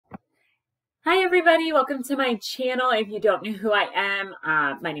Hi everybody, welcome to my channel. If you don't know who I am,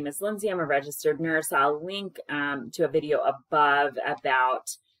 my name is Lindsay. I'm a registered nurse. I'll link to a video above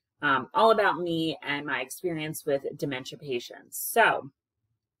about all about me and my experience with dementia patients. So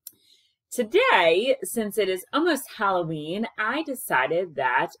today, since it is almost Halloween, I decided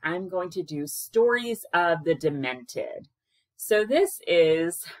that I'm going to do stories of the demented. So this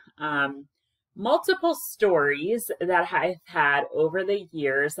is multiple stories that I've had over the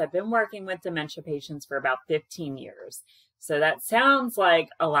years. I've been working with dementia patients for about 15 years. So that sounds like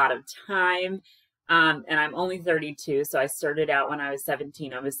a lot of time. And I'm only 32, so I started out when I was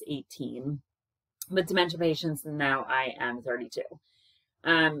 17, almost 18 with dementia patients, and now I am 32.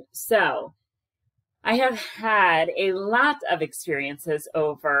 So I have had a lot of experiences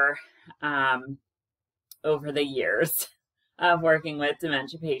over the years of working with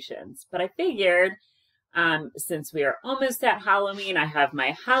dementia patients. But I figured since we are almost at Halloween, I have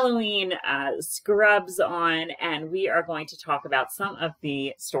my Halloween scrubs on, and we are going to talk about some of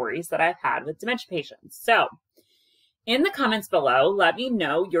the stories that I've had with dementia patients. So in the comments below, let me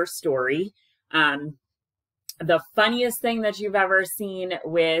know your story, the funniest thing that you've ever seen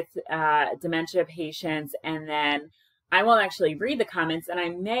with dementia patients, and then I will actually read the comments, and I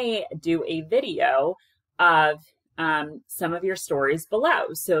may do a video of some of your stories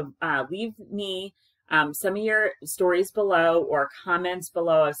below. So leave me some of your stories below or comments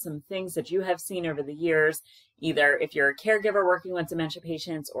below of some things that you have seen over the years, either if you're a caregiver working with dementia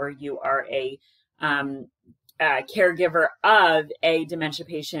patients or you are a caregiver of a dementia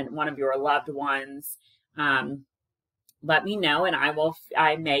patient, one of your loved ones. Let me know, and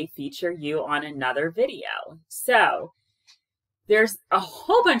I may feature you on another video. So there's a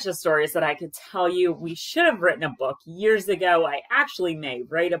whole bunch of stories that I could tell you. We should have written a book years ago. I actually may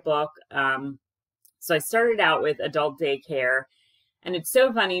write a book. So I started out with adult daycare, and it's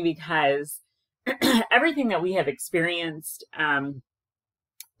so funny because everything that we have experienced,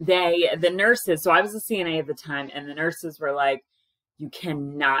 the nurses, so I was a CNA at the time, and the nurses were like, you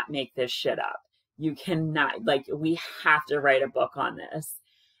cannot make this shit up. You cannot, like, we have to write a book on this.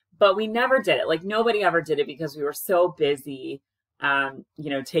 But we never did it. Like, nobody ever did it because we were so busy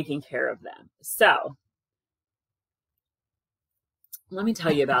taking care of them. So let me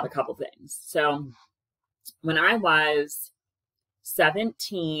tell you about a couple things. So when I was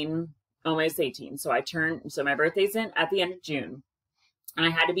 17, almost 18, so my birthday's at the end of June, and I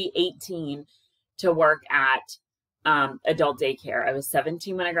had to be 18 to work at adult daycare. I was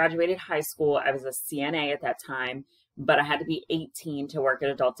 17 when I graduated high school. I was a CNA at that time, but I had to be 18 to work at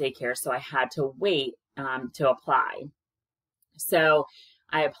adult daycare, so I had to wait to apply. So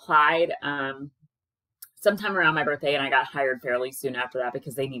I applied sometime around my birthday, and I got hired fairly soon after that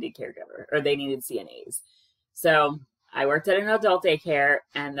because they needed caregiver, or they needed CNAs. So I worked at an adult daycare,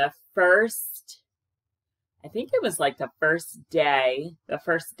 and I think it was like the first day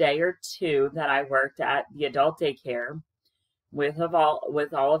or two that I worked at the adult daycare with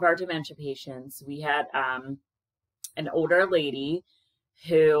all of our dementia patients, we had an older lady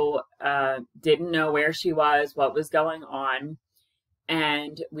who didn't know where she was, what was going on.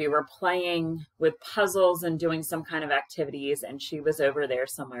 And we were playing with puzzles and doing some kind of activities, and she was over there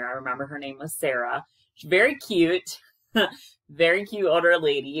somewhere. I remember her name was Sarah. She's very cute, very cute older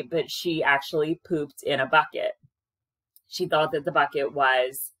lady, but she actually pooped in a bucket. She thought that the bucket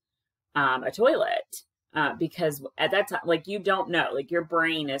was a toilet because at that time, like, you don't know, like, your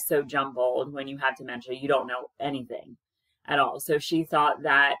brain is so jumbled when you have dementia, you don't know anything at all. So she thought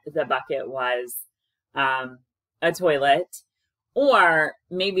that the bucket was a toilet. Or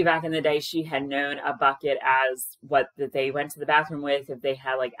maybe back in the day, she had known a bucket as what that they went to the bathroom with. If they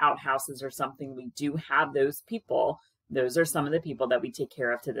had like outhouses or something, we do have those people. Those are some of the people that we take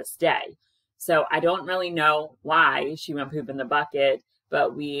care of to this day. So I don't really know why she went poop in the bucket,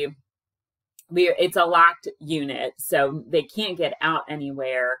 but it's a locked unit, so they can't get out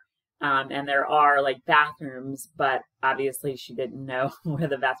anywhere. And there are like bathrooms, but obviously she didn't know where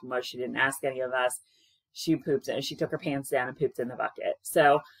the bathroom was. She didn't ask any of us. She pooped and she took her pants down and pooped in the bucket.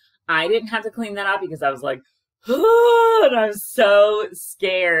 So I didn't have to clean that up because I was like, oh, and I was so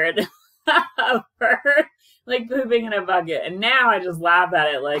scared of her like pooping in a bucket. And now I just laugh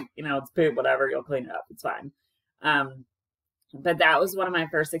at it like, it's poop, whatever, you'll clean it up, it's fine. But that was one of my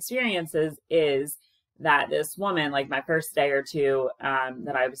first experiences, is that this woman, like my first day or two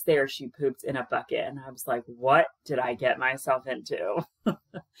that I was there, she pooped in a bucket. And I was like, what did I get myself into?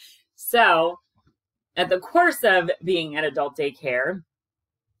 So at the course of being at adult daycare,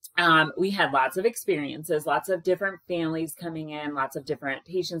 we had lots of experiences, lots of different families coming in, lots of different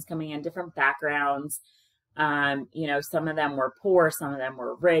patients coming in, different backgrounds. You know, some of them were poor, some of them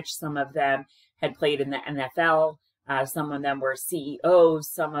were rich, some of them had played in the NFL, some of them were CEOs,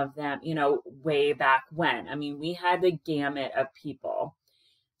 some of them, you know, way back when. I mean, we had the gamut of people.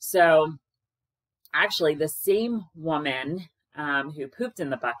 So actually, the same woman who pooped in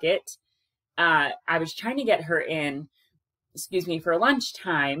the bucket, I was trying to get her in, for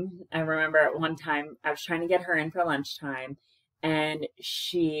lunchtime. I remember at one time I was trying to get her in for lunchtime, and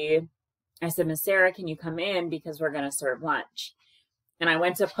I said, Miss Sarah, can you come in because we're going to serve lunch? And I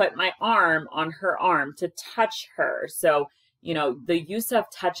went to put my arm on her arm to touch her. So, you know, the use of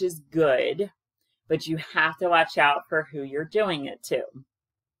touch is good, but you have to watch out for who you're doing it to.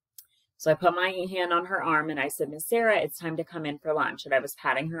 So I put my hand on her arm and I said, Miss Sarah, it's time to come in for lunch. And I was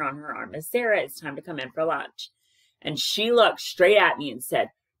patting her on her arm. Miss Sarah, it's time to come in for lunch. And she looked straight at me and said,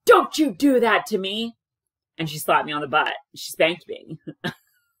 don't you do that to me. And she slapped me on the butt. She spanked me.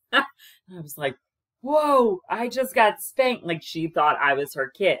 I was like, whoa, I just got spanked. Like she thought I was her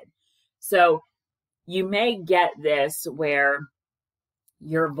kid. So you may get this where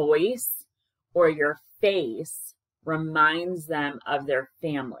your voice or your face reminds them of their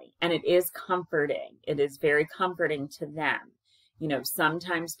family. And it is comforting. It is very comforting to them. You know,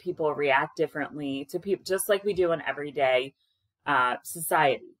 sometimes people react differently to people, just like we do in everyday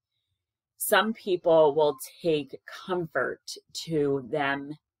society. Some people will take comfort to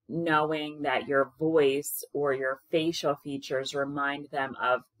them knowing that your voice or your facial features remind them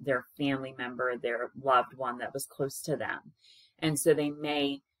of their family member, their loved one that was close to them. And so they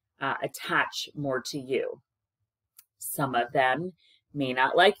may attach more to you. Some of them may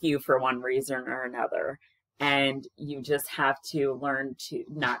not like you for one reason or another. And you just have to learn to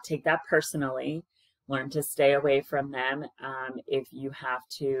not take that personally, learn to stay away from them. If you have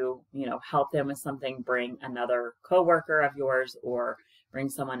to, you know, help them with something, bring another coworker of yours or bring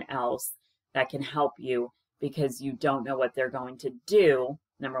someone else that can help you, because you don't know what they're going to do.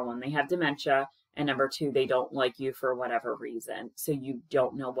 Number one, they have dementia. And number two, they don't like you for whatever reason. So you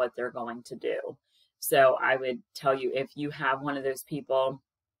don't know what they're going to do. So I would tell you, if you have one of those people,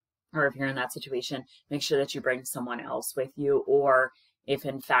 or if you're in that situation, make sure that you bring someone else with you, or if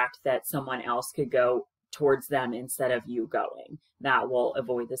in fact that someone else could go towards them instead of you going. That will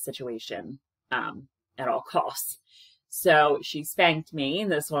avoid the situation at all costs. So she spanked me,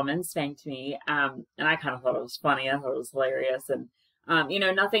 this woman spanked me, and I kind of thought it was funny. I thought it was hilarious. And, you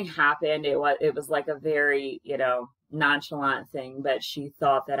know, nothing happened. It was like a very, you know, nonchalant thing, but she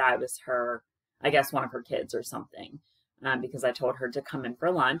thought that I was her, I guess one of her kids or something, because I told her to come in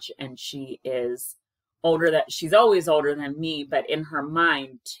for lunch, and she is she's always older than me, but in her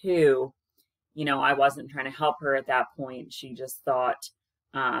mind too, you know, I wasn't trying to help her at that point. She just thought,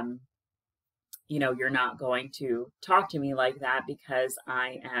 you know, you're not going to talk to me like that because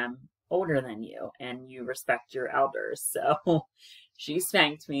I am older than you and you respect your elders. So she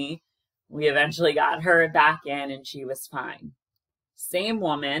spanked me. We eventually got her back in and she was fine. Same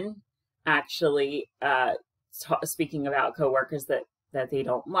woman, actually, speaking about coworkers that they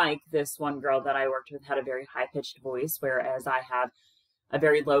don't like, this one girl that I worked with had a very high-pitched voice, whereas I have a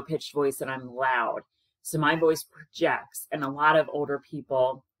very low-pitched voice and I'm loud. So my voice projects, and a lot of older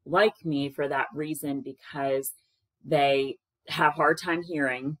people like me for that reason, because they have a hard time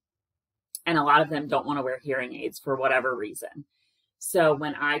hearing, and a lot of them don't want to wear hearing aids for whatever reason. So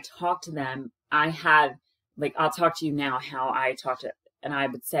when I talk to them, I have, like, I'll talk to you now how I talk to, and I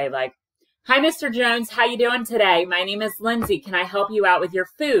would say like, hi, Mr. Jones, how you doing today? My name is Lindsay. Can I help you out with your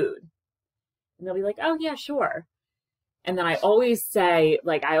food? And they'll be like, oh yeah, sure. And then I always say,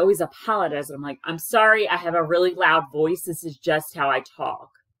 like, I always apologize. I'm like, I'm sorry, I have a really loud voice. This is just how I talk.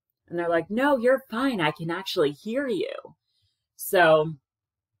 And they're like, no, you're fine. I can actually hear you. So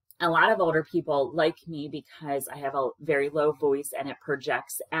a lot of older people like me because I have a very low voice and it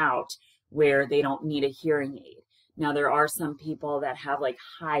projects out where they don't need a hearing aid. Now, there are some people that have like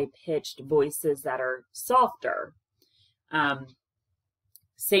high-pitched voices that are softer.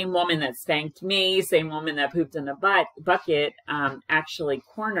 Same woman that spanked me, same woman that pooped in the bucket, actually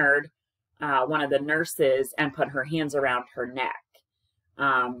cornered one of the nurses and put her hands around her neck.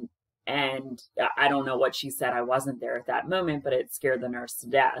 And I don't know what she said. I wasn't there at that moment, but it scared the nurse to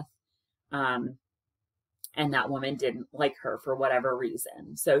death. And that woman didn't like her for whatever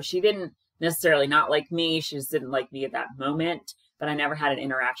reason. So she didn't necessarily not like me. She just didn't like me at that moment, but I never had an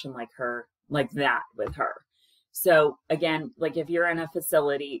interaction like that with her. So again, like if you're in a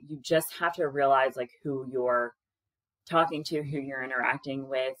facility, you just have to realize like who you're talking to, who you're interacting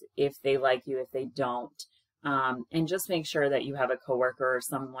with, if they like you, if they don't. And just make sure that you have a coworker or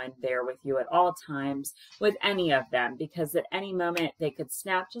someone there with you at all times with any of them, because at any moment they could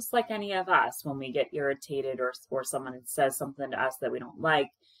snap just like any of us when we get irritated or someone says something to us that we don't like.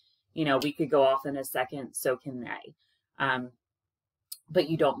 You know, we could go off in a second, so can they. But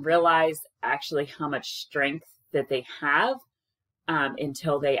you don't realize actually how much strength that they have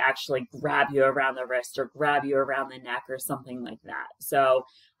until they actually grab you around the wrist or grab you around the neck or something like that. So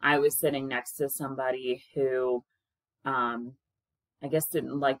I was sitting next to somebody who I guess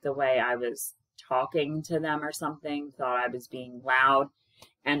didn't like the way I was talking to them or something, thought I was being loud,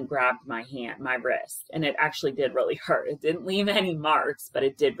 and grabbed my wrist. And it actually did really hurt. It didn't leave any marks, but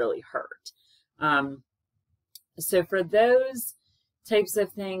it did really hurt. So for those types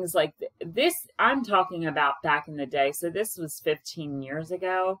of things like this, I'm talking about back in the day. So this was 15 years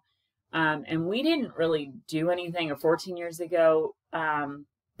ago. And we didn't really do anything, or 14 years ago.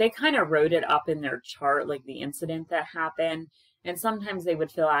 They kind of wrote it up in their chart, like the incident that happened. And sometimes they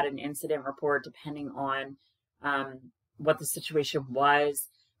would fill out an incident report depending on what the situation was.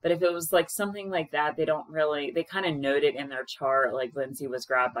 But if it was like something like that, they kind of note it in their chart, like Lindsay was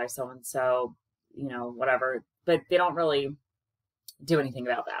grabbed by so-and-so, you know, whatever. But they don't really do anything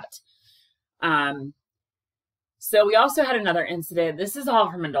about that. So we also had another incident. This is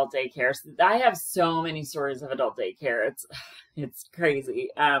all from adult daycare. So I have so many stories of adult daycare. It's crazy.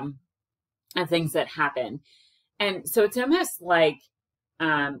 And things that happen. And so it's almost like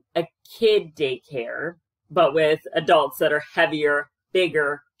a kid daycare, but with adults that are heavier,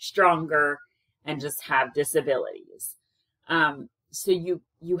 bigger, stronger, and just have disabilities. So you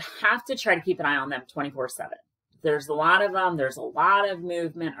have to try to keep an eye on them 24/7. There's a lot of them. There's a lot of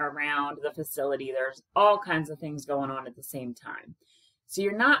movement around the facility. There's all kinds of things going on at the same time. So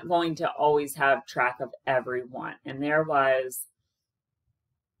you're not going to always have track of everyone. And there was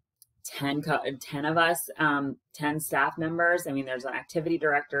 10 of us, 10 staff members. I mean, there's an activity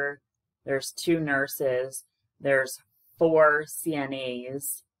director, there's 2 nurses, there's 4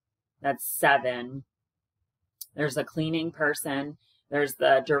 CNAs, that's 7. There's a cleaning person, there's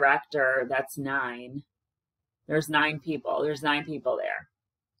the director, that's 9. There's 9 people. There's 9 people there.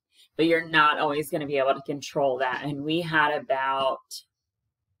 But you're not always going to be able to control that. And we had about,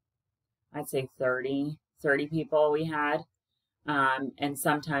 I'd say 30 people we had. And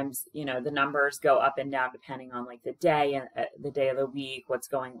sometimes, you know, the numbers go up and down depending on like the day and the day of the week, what's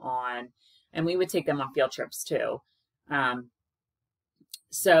going on. And we would take them on field trips too.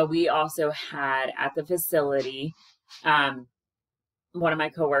 So we also had at the facility, one of my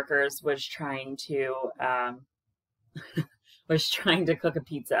coworkers was trying to cook a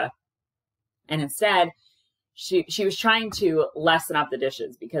pizza, and instead she was trying to lessen up the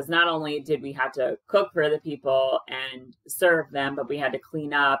dishes, because not only did we have to cook for the people and serve them, but we had to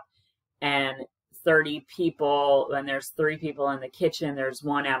clean up. And 30 people, when there's 3 people in the kitchen, there's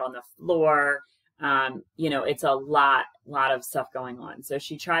 1 out on the floor. You know, it's a lot of stuff going on. So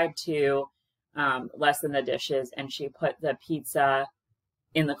she tried to lessen the dishes, and she put the pizza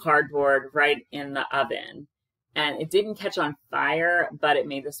in the cardboard right in the oven. And it didn't catch on fire, but it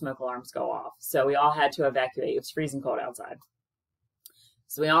made the smoke alarms go off. So we all had to evacuate. It was freezing cold outside.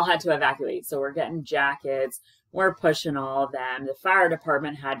 So we all had to evacuate. So we're getting jackets. We're pushing all of them. The fire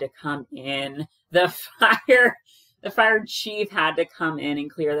department had to come in. The fire chief had to come in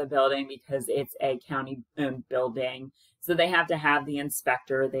and clear the building because it's a county-owned building. So they have to have the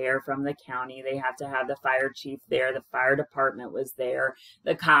inspector there from the county. They have to have the fire chief there. The fire department was there.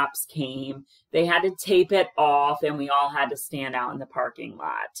 The cops came. They had to tape it off, and we all had to stand out in the parking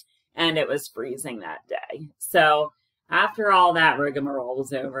lot. And it was freezing that day. So after all that rigmarole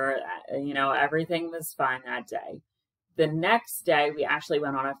was over, you know, everything was fine that day. The next day, we actually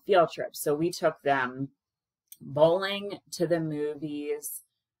went on a field trip. So we took them bowling, to the movies.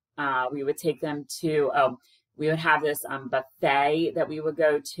 We would take them to, we would have this buffet that we would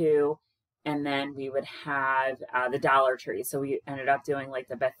go to, and then we would have the Dollar Tree. So we ended up doing like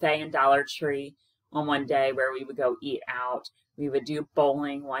the buffet and Dollar Tree on one day, where we would go eat out. We would do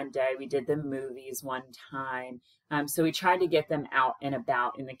bowling one day. We did the movies one time. So we tried to get them out and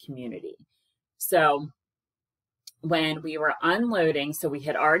about in the community. So when we were unloading, so we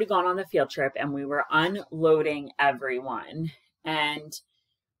had already gone on the field trip, and we were unloading everyone. And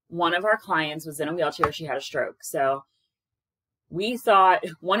one of our clients was in a wheelchair. She had a stroke. So we thought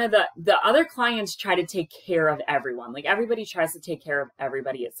one of the other clients tried to take care of everyone. Like, everybody tries to take care of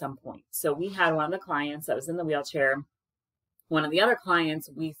everybody at some point. So we had one of the clients that was in the wheelchair. One of the other clients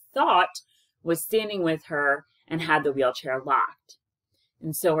we thought was standing with her and had the wheelchair locked.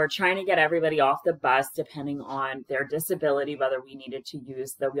 And so we're trying to get everybody off the bus, depending on their disability, whether we needed to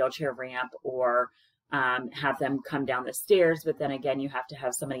use the wheelchair ramp or have them come down the stairs, but then again, you have to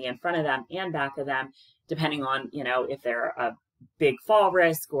have somebody in front of them and back of them, depending on, you know, if they're a big fall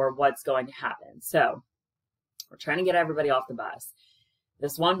risk or what's going to happen. So we're trying to get everybody off the bus.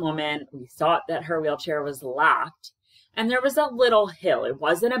 This one woman, we thought that her wheelchair was locked, and there was a little hill. It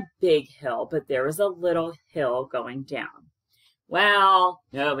wasn't a big hill, but there was a little hill going down. Well,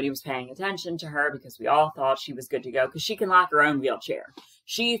 nobody was paying attention to her because we all thought she was good to go because she can lock her own wheelchair.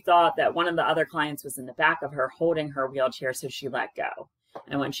 She thought that one of the other clients was in the back of her holding her wheelchair, so she let go.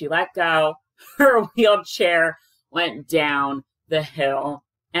 And when she let go, her wheelchair went down the hill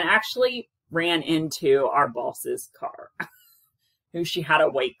and actually ran into our boss's car, who she had a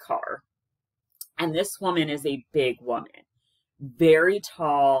white car. And this woman is a big woman, very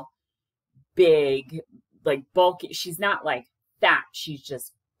tall, big, like bulky. She's not like fat. She's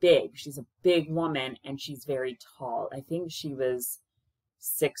just big. She's a big woman, and she's very tall. I think she was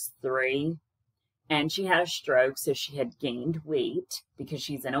 6'3", and she had a stroke, so she had gained weight because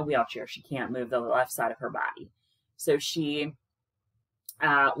she's in a wheelchair. She can't move the left side of her body. So she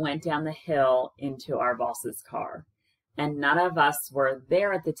went down the hill into our boss's car. And none of us were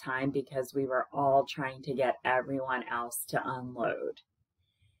there at the time because we were all trying to get everyone else to unload.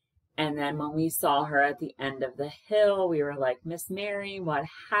 And then when we saw her at the end of the hill, we were like, Miss Mary, what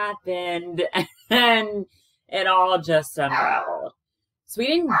happened? And it all just unraveled. So we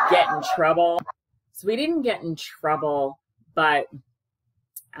didn't get in trouble. But,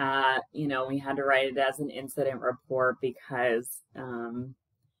 you know, we had to write it as an incident report because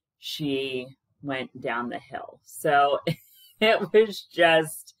she went down the hill. So it was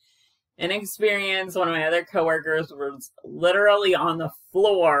just an experience. One of my other coworkers was literally on the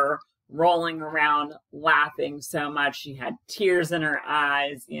floor rolling around laughing so much. She had tears in her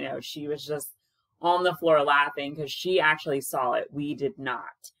eyes. You know, she was just on the floor laughing because she actually saw it. We did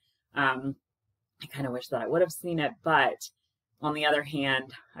not. I kind of wish that I would have seen it, but on the other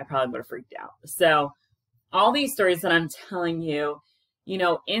hand, I probably would have freaked out. So all these stories that I'm telling you, you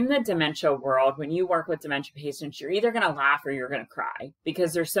know, in the dementia world, when you work with dementia patients, you're either going to laugh or you're going to cry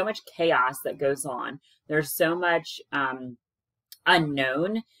because there's so much chaos that goes on. There's so much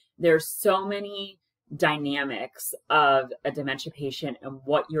unknown. There's so many dynamics of a dementia patient and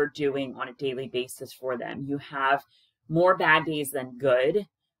what you're doing on a daily basis for them. You have more bad days than good.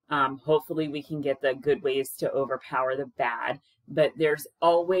 Hopefully we can get the good ways to overpower the bad, but there's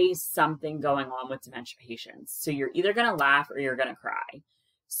always something going on with dementia patients. So you're either going to laugh or you're going to cry.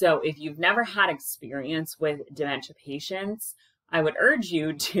 So if you've never had experience with dementia patients, I would urge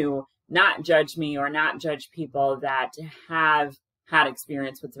you to not judge me or not judge people that have had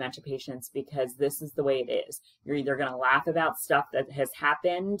experience with dementia patients, because this is the way it is. You're either going to laugh about stuff that has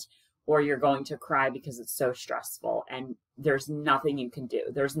happened or you're going to cry because it's so stressful and there's nothing you can do.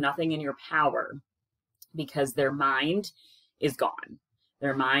 There's nothing in your power because their mind is gone.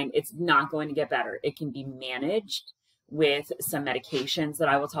 Their mind, it's not going to get better. It can be managed with some medications that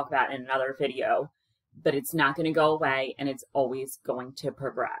I will talk about in another video, but it's not going to go away and it's always going to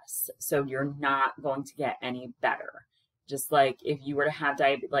progress. So you're not going to get any better. Just like if you were to have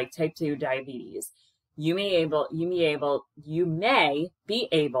like type 2 diabetes, you may be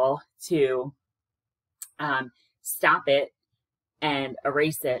able to stop it and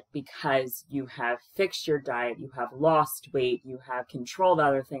erase it because you have fixed your diet, you have lost weight, you have controlled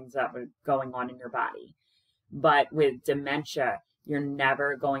other things that were going on in your body. But with dementia, you're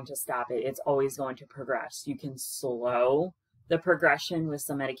never going to stop it. It's always going to progress. You can slow the progression with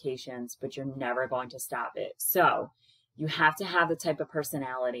some medications, but you're never going to stop it. So you have to have the type of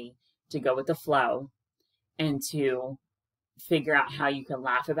personality to go with the flow and to figure out how you can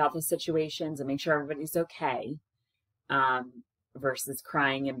laugh about the situations and make sure everybody's okay, versus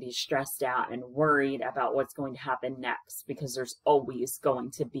crying and be stressed out and worried about what's going to happen next, because there's always going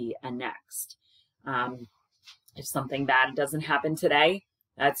to be a next. If something bad doesn't happen today,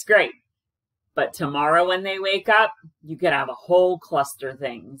 that's great. But tomorrow when they wake up, you could have a whole cluster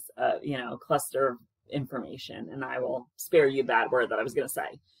things, cluster of information, and I will spare you that word that I was going to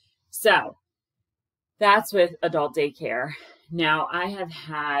say. So that's with adult daycare. Now, I have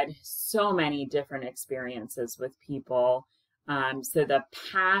had so many different experiences with people. So the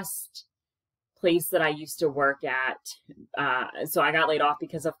past place that I used to work at, so I got laid off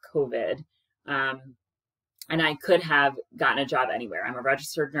because of COVID. And I could have gotten a job anywhere. I'm a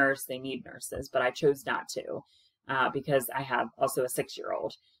registered nurse. They need nurses, but I chose not to because I have also a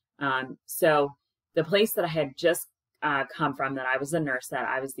 6-year-old. So the place that I had just come from, that I was a nurse at,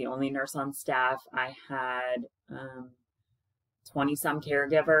 I was the only nurse on staff. I had 20-some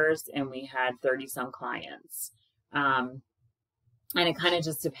caregivers, and we had 30-some clients. And it kind of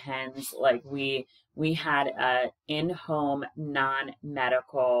just depends. Like we had in-home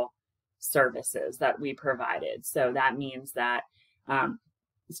non-medical services that we provided. So that means that,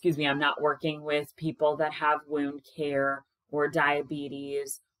 excuse me, I'm not working with people that have wound care or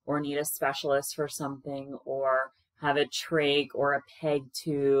diabetes or need a specialist for something or have a trach or a peg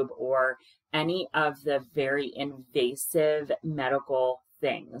tube or any of the very invasive medical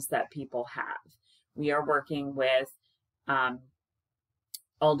things that people have. We are working with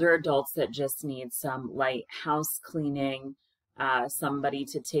older adults that just need some light house cleaning, somebody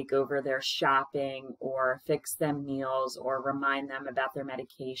to take over their shopping or fix them meals or remind them about their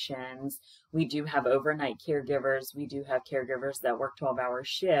medications. We do have overnight caregivers. We do have caregivers that work 12-hour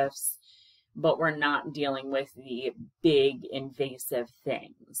shifts, but we're not dealing with the big invasive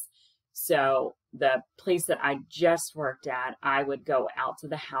things. So the place that I just worked at, I would go out to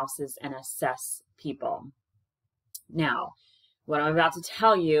the houses and assess people. Now, what I'm about to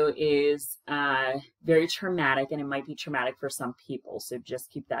tell you is very traumatic, and it might be traumatic for some people, so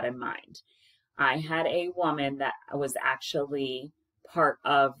just keep that in mind. I had a woman that was actually part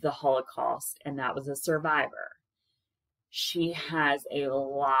of the Holocaust, and that was a survivor. She has a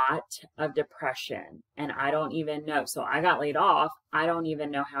lot of depression, and I don't even know. So I got laid off. I don't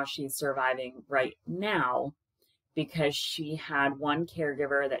even know how she's surviving right now because she had one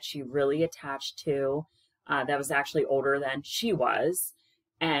caregiver that she really attached to. That was actually older than she was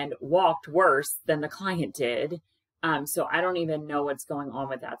and walked worse than the client did. So I don't even know what's going on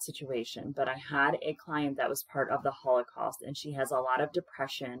with that situation. But I had a client that was part of the Holocaust, and she has a lot of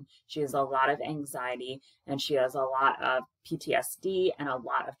depression. She has a lot of anxiety, and she has a lot of PTSD and a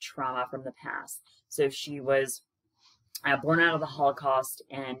lot of trauma from the past. So she was born out of the Holocaust,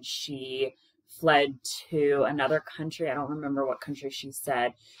 and she fled to another country. I don't remember what country she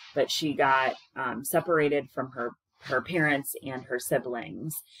said, but she got separated from her parents and her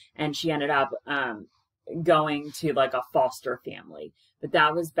siblings, and she ended up going to like a foster family. But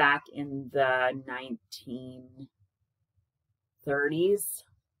that was back in the 1930s,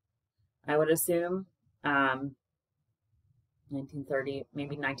 I would assume. 1930,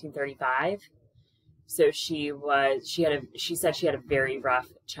 maybe 1935. So she said she had a very rough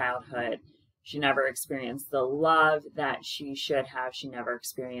childhood. She never experienced the love that she should have. She never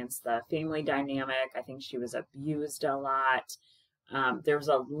experienced the family dynamic. I think she was abused a lot. There was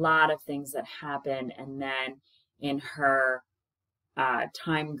a lot of things that happened. And then in her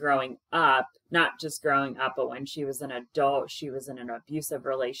time growing up, not just growing up, but when she was an adult, she was in an abusive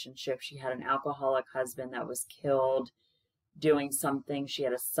relationship. She had an alcoholic husband that was killed doing something. She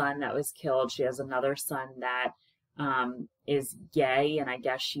had a son that was killed. She has another son that is gay, and I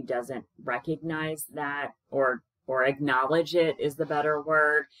guess she doesn't recognize that or acknowledge it is the better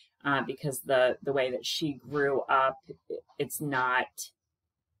word, because the way that she grew up, it's not,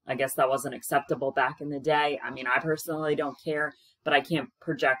 I guess that wasn't acceptable back in the day. I mean, I personally don't care, but I can't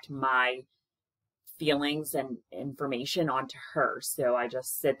project my feelings and information onto her, so I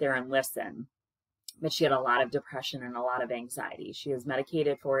just sit there and listen. But she had a lot of depression and a lot of anxiety. She is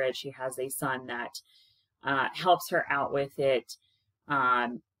medicated for it. She has a son that helps her out with it.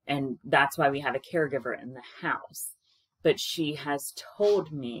 And that's why we have a caregiver in the house. But she has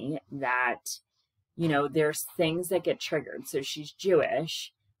told me that, you know, there's things that get triggered. So she's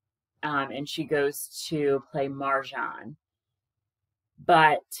Jewish, and she goes to play Mahjong.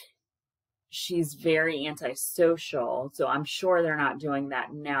 But she's very antisocial. So I'm sure they're not doing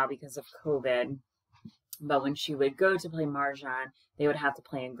that now because of COVID. But when she would go to play Mahjong, they would have to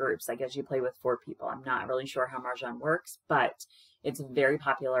play in groups. I guess you play with 4 people. I'm not really sure how Mahjong works, but it's a very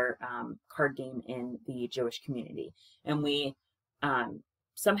popular card game in the Jewish community. And we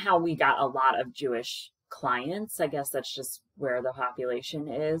somehow we got a lot of Jewish clients. I guess that's just where the population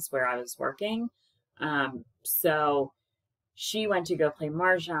is, where I was working. So she went to go play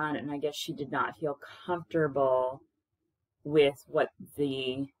Mahjong, and I guess she did not feel comfortable with what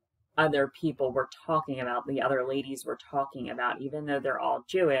the other people were talking about, the other ladies were talking about. Even though they're all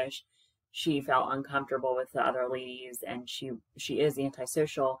Jewish, she felt uncomfortable with the other ladies, and she is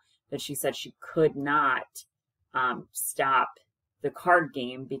antisocial, but she said she could not stop the card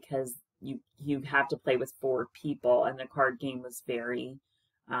game because you have to play with 4 people, and the card game was very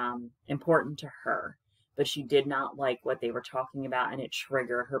important to her. But she did not like what they were talking about, and it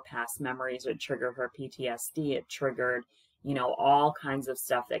triggered her past memories, it triggered her PTSD, it triggered, you know, all kinds of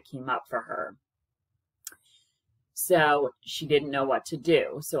stuff that came up for her. So she didn't know what to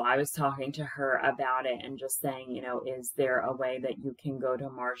do. So I was talking to her about it and just saying, you know, is there a way that you can go to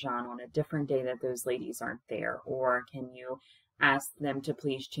Mahjong on a different day that those ladies aren't there? Or can you ask them to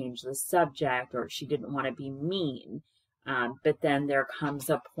please change the subject? Or she didn't want to be mean. But then there comes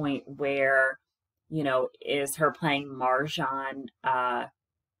a point where, you know, is her playing Mahjong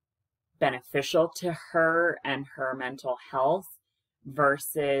beneficial to her and her mental health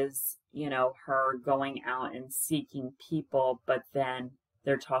versus, you know, her going out and seeking people, but then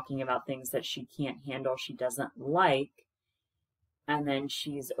they're talking about things that she can't handle, she doesn't like, and then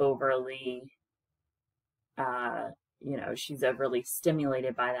she's overly, you know, she's overly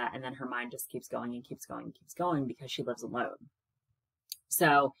stimulated by that, and then her mind just keeps going and keeps going and keeps going because she lives alone.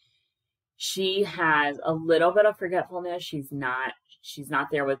 So she has a little bit of forgetfulness. She's not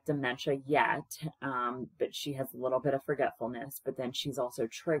there with dementia yet, but she has a little bit of forgetfulness, but then she's also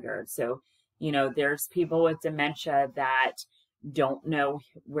triggered. So, you know, there's people with dementia that don't know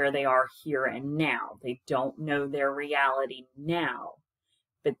where they are here and now. They don't know their reality now,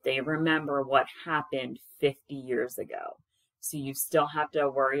 but they remember what happened 50 years ago. So you still have to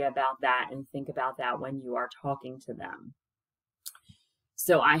worry about that and think about that when you are talking to them.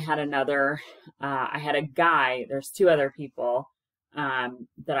 So I had I had a guy, there's two other people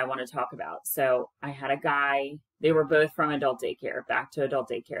that I want to talk about. So I had a guy, they were both from adult daycare, back to adult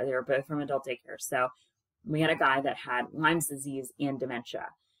daycare. They were both from adult daycare. So we had a guy that had Lyme's disease and dementia.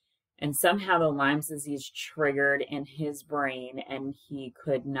 And somehow the Lyme's disease triggered in his brain and he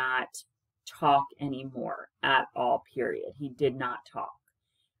could not talk anymore at all, period. He did not talk.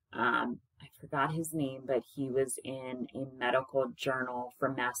 I forgot his name, but he was in a medical journal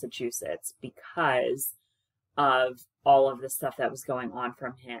from Massachusetts because of all of the stuff that was going on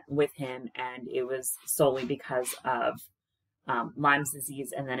with him, and it was solely because of Lyme's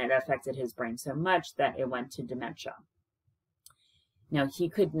disease, and then it affected his brain so much that it went to dementia. Now, he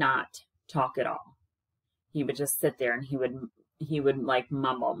could not talk at all. He would just sit there and he would like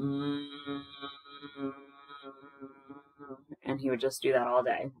mumble, and he would just do that all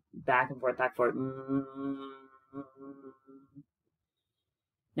day, back and forth, back and forth.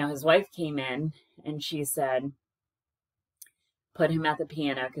 Now his wife came in and she said, put him at the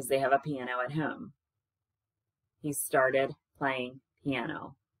piano because they have a piano at home. He started playing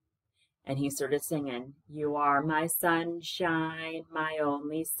piano and he started singing, "You are my sunshine, my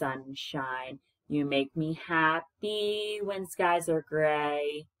only sunshine. You make me happy when skies are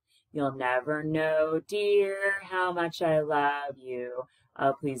gray. You'll never know, dear, how much I love you.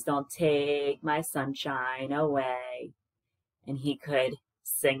 Oh, please don't take my sunshine away." And he could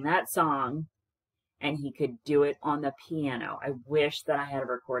sing that song, and he could do it on the piano. I wish that I had a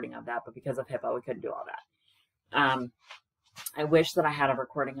recording of that, but because of HIPAA, we couldn't do all that. I wish that I had a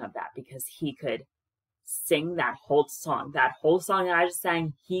recording of that because he could sing that whole song. That whole song that I just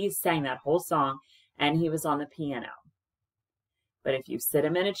sang, he sang that whole song, and he was on the piano. But if you sit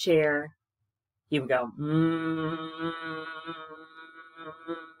him in a chair, he would go,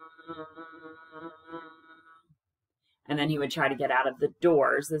 and then he would try to get out of the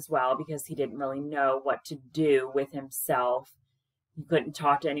doors as well because he didn't really know what to do with himself. He couldn't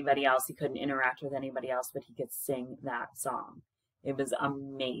talk to anybody else. He couldn't interact with anybody else, but he could sing that song. It was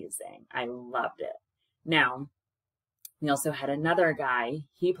amazing. I loved it. Now, we also had another guy.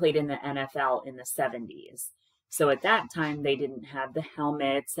 He played in the NFL in the 70s. So at that time, they didn't have the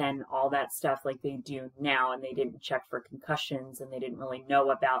helmets and all that stuff like they do now, and they didn't check for concussions, and they didn't really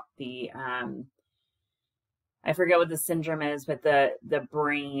know about the, I forget what the syndrome is, but the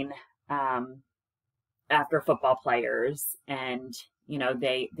brain after football players, and, you know,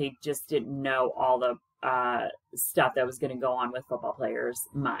 they just didn't know all the stuff that was going to go on with football players'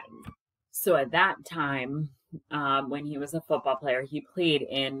 mind. So at that time, when he was a football player, he played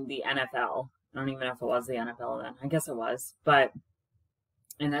in the NFL. I don't even know if it was the NFL then. I guess it was. But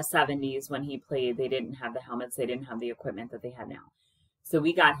in the 70s, when he played, they didn't have the helmets. They didn't have the equipment that they have now. So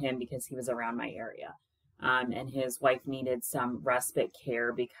we got him because he was around my area. And his wife needed some respite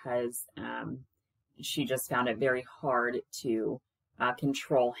care because she just found it very hard to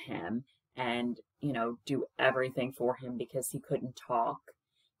control him and, you know, do everything for him because he couldn't talk.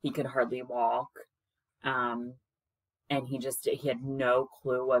 He could hardly walk. And he had no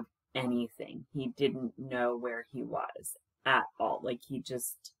clue of anything. He didn't know where he was at all. Like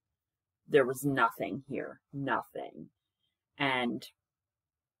there was nothing here, nothing. And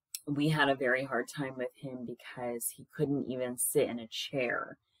we had a very hard time with him because he couldn't even sit in a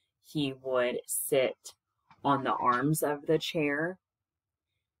chair. He would sit on the arms of the chair,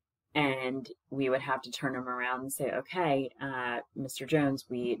 and we would have to turn him around and say, "Okay, Mr. Jones,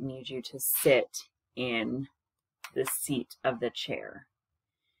 we need you to sit in the seat of the chair."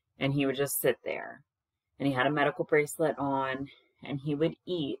 And he would just sit there. And he had a medical bracelet on, and he would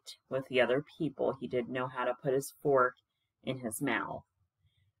eat with the other people. He didn't know how to put his fork in his mouth.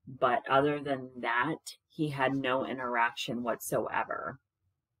 But other than that, he had no interaction whatsoever.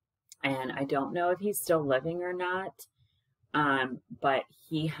 And I don't know if he's still living or not, but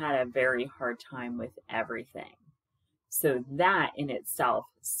he had a very hard time with everything. So that in itself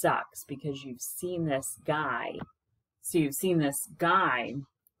sucks, because you've seen this guy. So you've seen this guy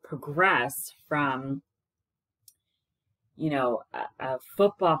progress from, you know, a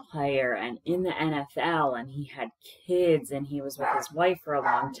football player and in the NFL, and he had kids and he was with his wife for a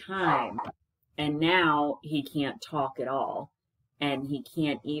long time. And now he can't talk at all. And he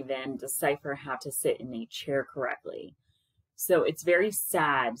can't even decipher how to sit in a chair correctly. So it's very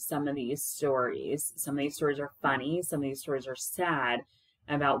sad, some of these stories. Some of these stories are funny. Some of these stories are sad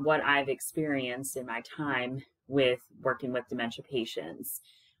about what I've experienced in my time with working with dementia patients.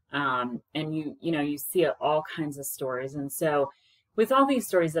 And you see all kinds of stories. And so with all these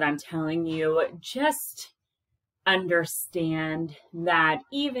stories that I'm telling you, just understand that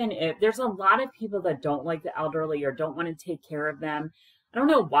even if there's a lot of people that don't like the elderly or don't want to take care of them, I don't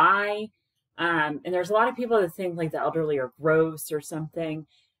know why. And there's a lot of people that think like the elderly are gross or something.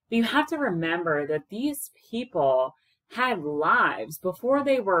 But you have to remember that these people had lives before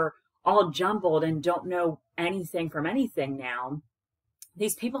they were all jumbled and don't know anything from anything now.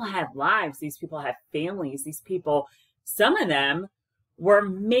 These people had lives. These people had families. These people, some of them were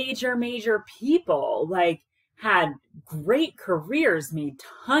major people, like had great careers, made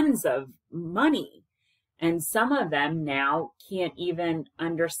tons of money. And some of them now can't even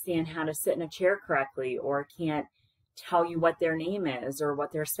understand how to sit in a chair correctly, or can't tell you what their name is, or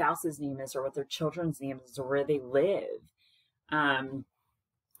what their spouse's name is, or what their children's name is, or where they live. And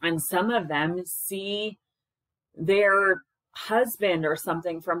some of them see their husband or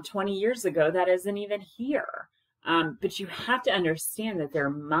something from 20 years ago that isn't even here. But you have to understand that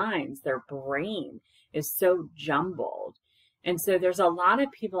their minds, their brain is so jumbled. And so there's a lot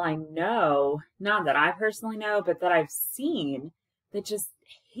of people I know, not that I personally know, but that I've seen, that just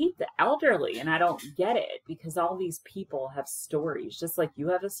hate the elderly. And I don't get it, because all these people have stories. Just like you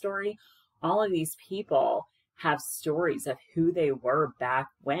have a story, all of these people have stories of who they were back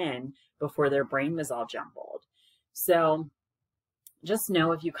when, before their brain was all jumbled. So just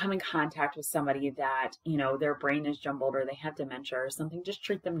know, if you come in contact with somebody that, you know, their brain is jumbled or they have dementia or something, just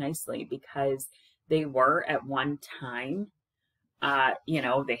treat them nicely, because they were at one time, you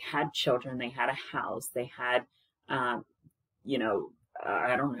know, they had children, they had a house, they had, you know,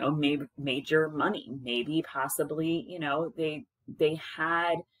 I don't know, maybe major money, maybe possibly, you know, they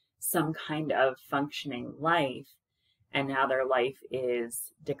had some kind of functioning life, and now their life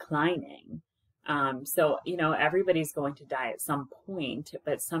is declining. So, you know, everybody's going to die at some point,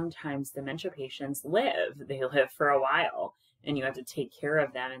 but sometimes dementia patients they live for a while, and you have to take care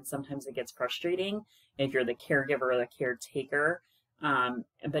of them. And sometimes it gets frustrating if you're the caregiver or the caretaker.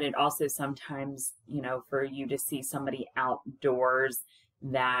 But it also sometimes, you know, for you to see somebody outdoors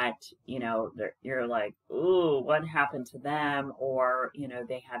that, you know, you're like, ooh, what happened to them? Or, you know,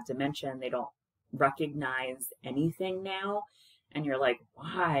 they have dementia and they don't recognize anything now. And you're like,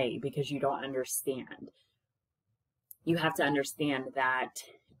 why? Because you don't understand. You have to understand that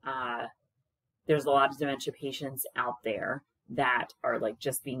there's a lot of dementia patients out there that are like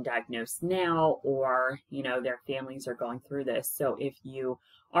just being diagnosed now, or, you know, their families are going through this. So if you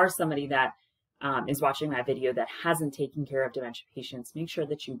are somebody that is watching my video that hasn't taken care of dementia patients, make sure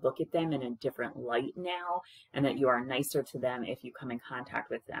that you look at them in a different light now, and that you are nicer to them if you come in contact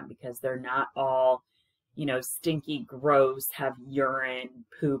with them, because they're not all, you know, stinky, gross, have urine,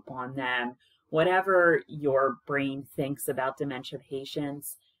 poop on them. Whatever your brain thinks about dementia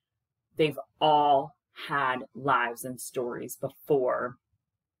patients, they've all had lives and stories before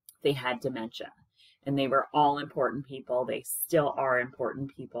they had dementia. And they were all important people. They still are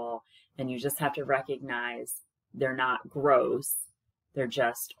important people. And you just have to recognize they're not gross. They're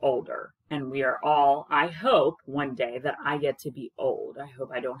just older. And we are all, I hope one day that I get to be old. I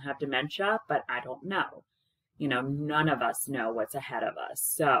hope I don't have dementia, but I don't know. You know, none of us know what's ahead of us.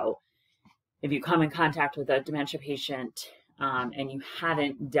 So if you come in contact with a dementia patient and you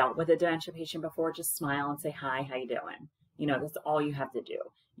haven't dealt with a dementia patient before, just smile and say, hi, how you doing? You know, that's all you have to do.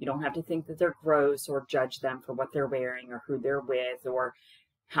 You don't have to think that they're gross or judge them for what they're wearing or who they're with, or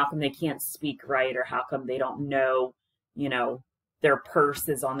how come they can't speak right, or how come they don't know, you know, their purse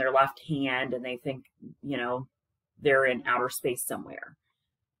is on their left hand and they think, you know, they're in outer space somewhere.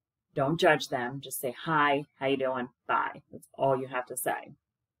 Don't judge them. Just say, hi, how you doing? Bye. That's all you have to say.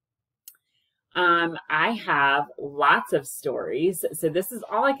 I have lots of stories. So this is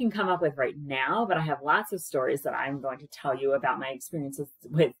all I can come up with right now, but I have lots of stories that I'm going to tell you about my experiences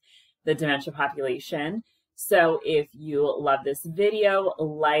with the dementia population. So if you love this video,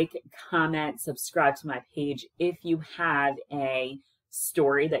 like, comment, subscribe to my page. If you have a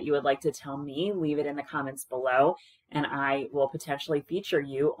story that you would like to tell me, leave it in the comments below, and I will potentially feature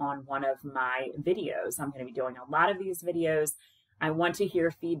you on one of my videos. I'm going to be doing a lot of these videos. I want to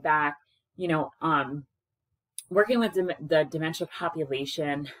hear feedback. You know, working with the dementia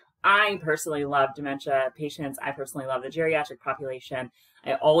population, I personally love dementia patients. I personally love the geriatric population.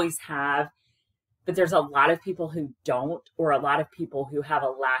 I always have. But there's a lot of people who don't, or a lot of people who have a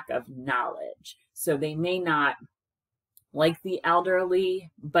lack of knowledge. So they may not like the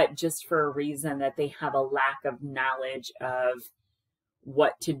elderly, but just for a reason that they have a lack of knowledge of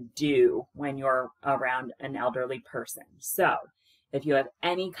what to do when you're around an elderly person. So if you have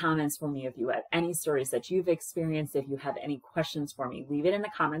any comments for me, if you have any stories that you've experienced, if you have any questions for me, leave it in the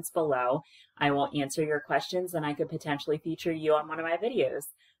comments below. I will answer your questions, and I could potentially feature you on one of my videos.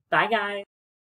 Bye, guys.